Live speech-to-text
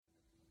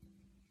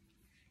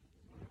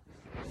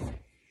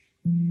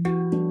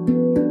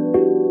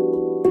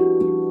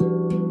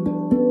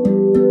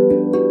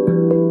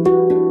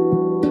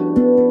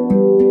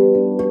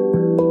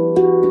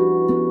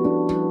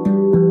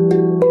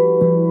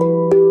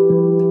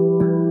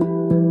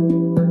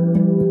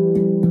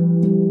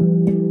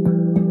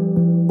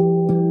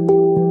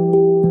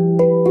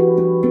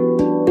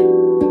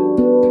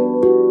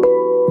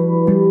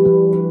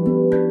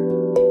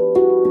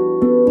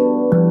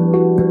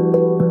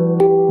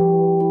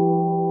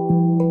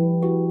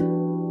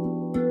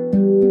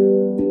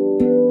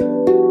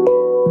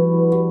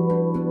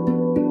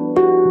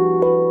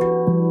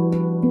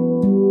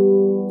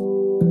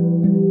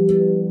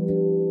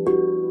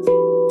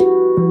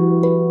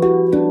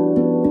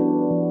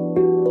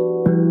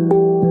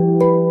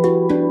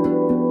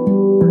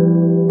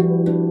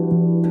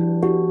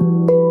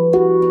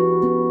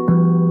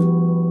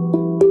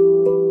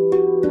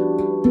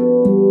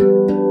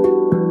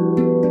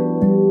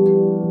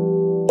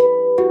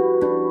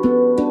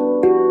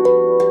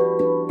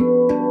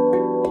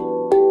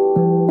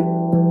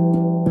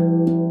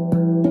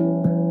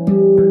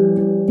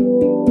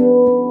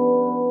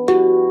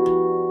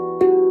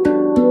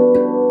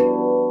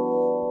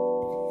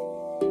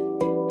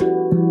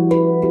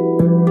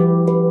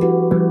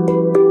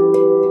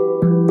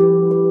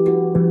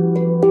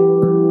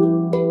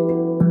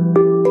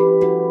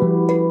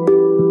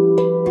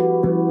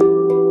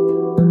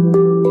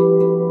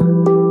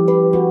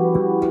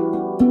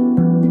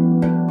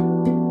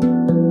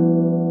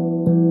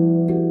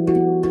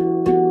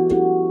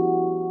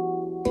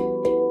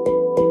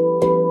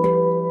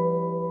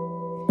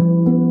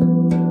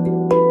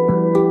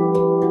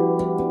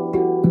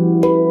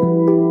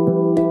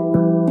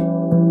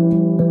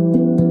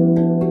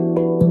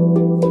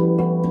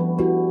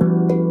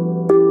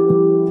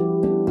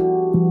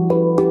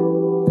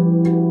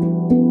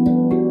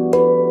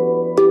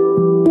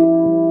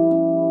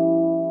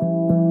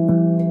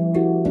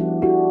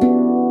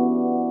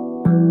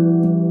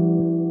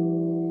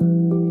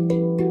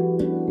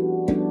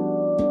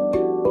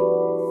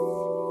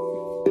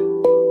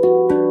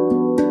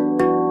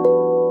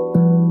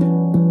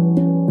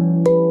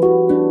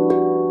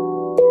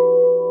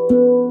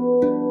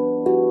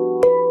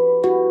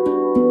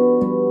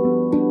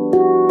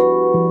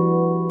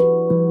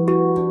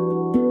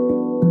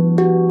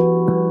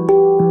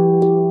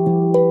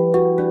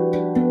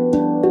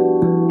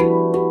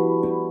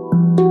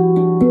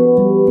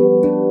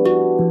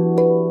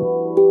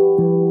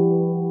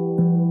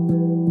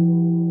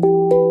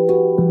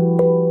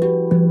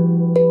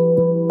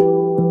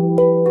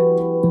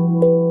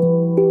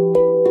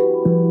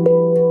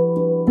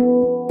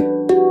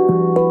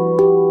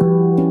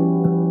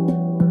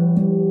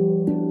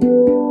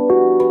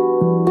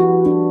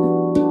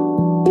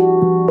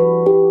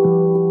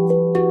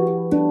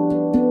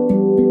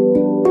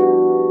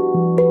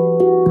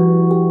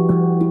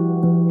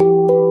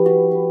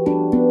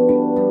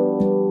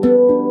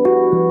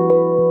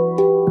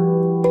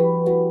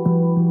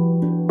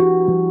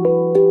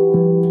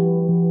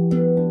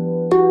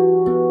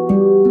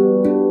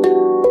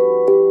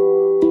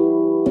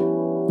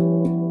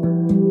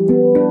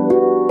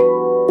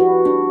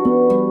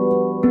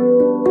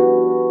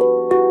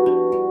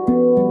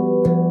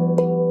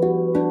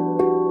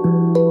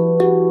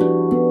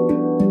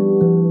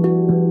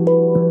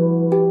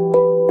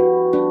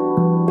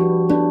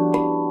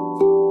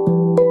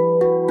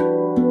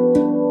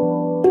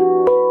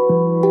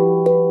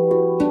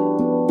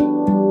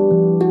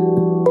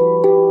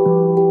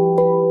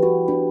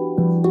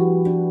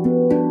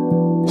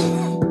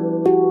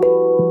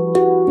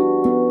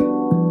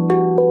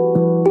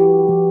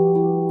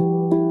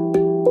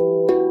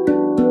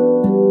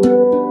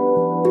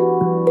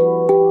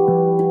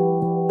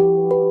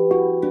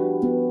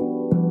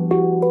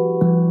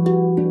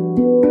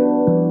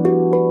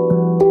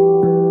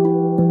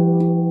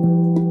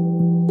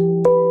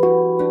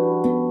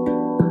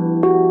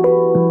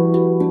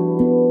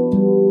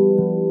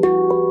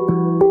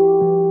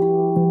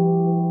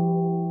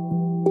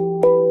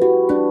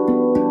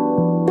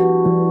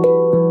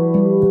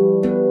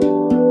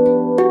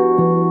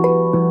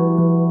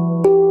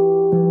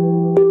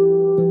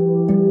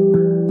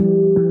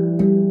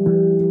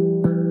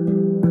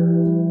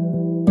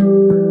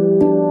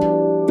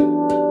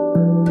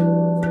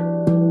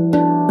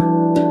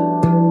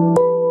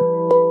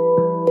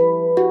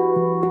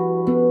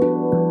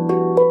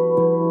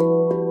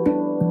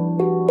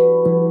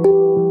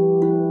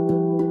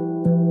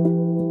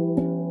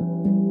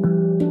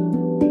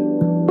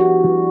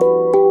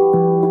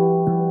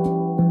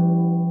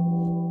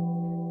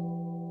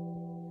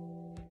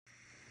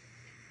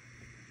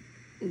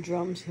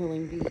Drum's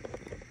healing beat.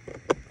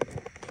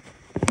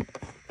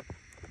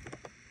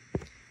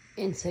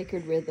 In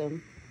sacred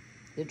rhythm,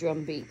 the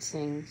drum beat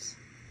sings.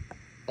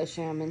 A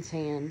shaman's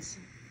hands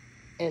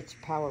its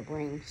power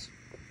brings.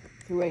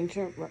 Through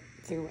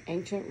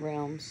ancient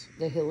realms,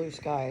 the healer's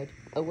guide,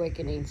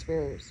 awakening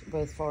spirits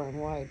both far and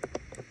wide.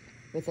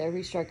 With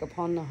every strike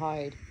upon the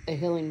hide, a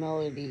healing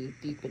melody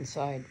deep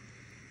inside.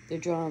 The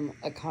drum,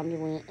 a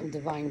conduit of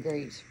divine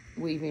grace,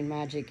 weaving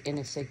magic in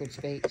a sacred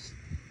space.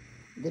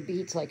 The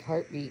beats like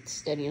heartbeats,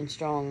 steady and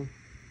strong,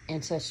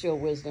 ancestral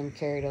wisdom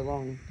carried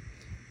along.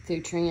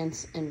 Through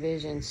trance and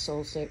visions,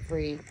 soul set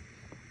free,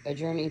 a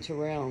journey to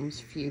realms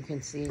few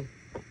can see.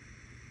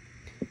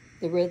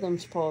 The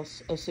rhythms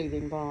pulse a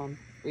soothing balm,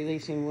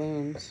 releasing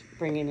wounds,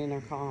 bringing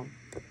inner calm.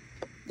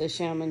 The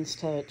shaman's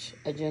touch,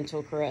 a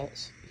gentle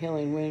caress,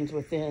 healing wounds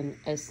within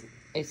as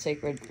a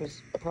sacred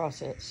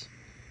process.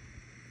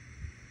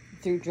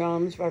 Through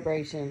drums'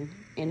 vibration,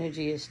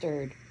 energy is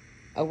stirred,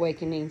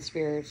 awakening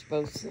spirits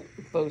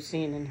both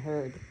seen and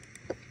heard.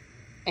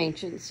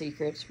 Ancient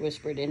secrets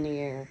whispered in the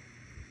air,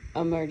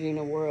 emerging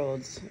of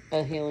worlds,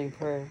 a healing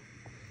prayer.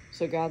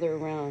 So gather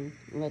around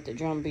and let the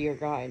drum be your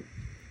guide.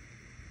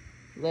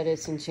 Let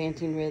its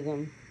enchanting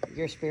rhythm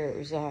your spirit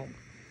reside.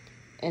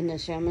 In the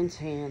shaman's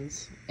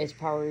hands, its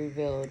power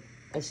revealed,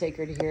 a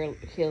sacred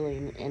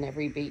healing in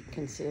every beat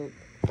concealed.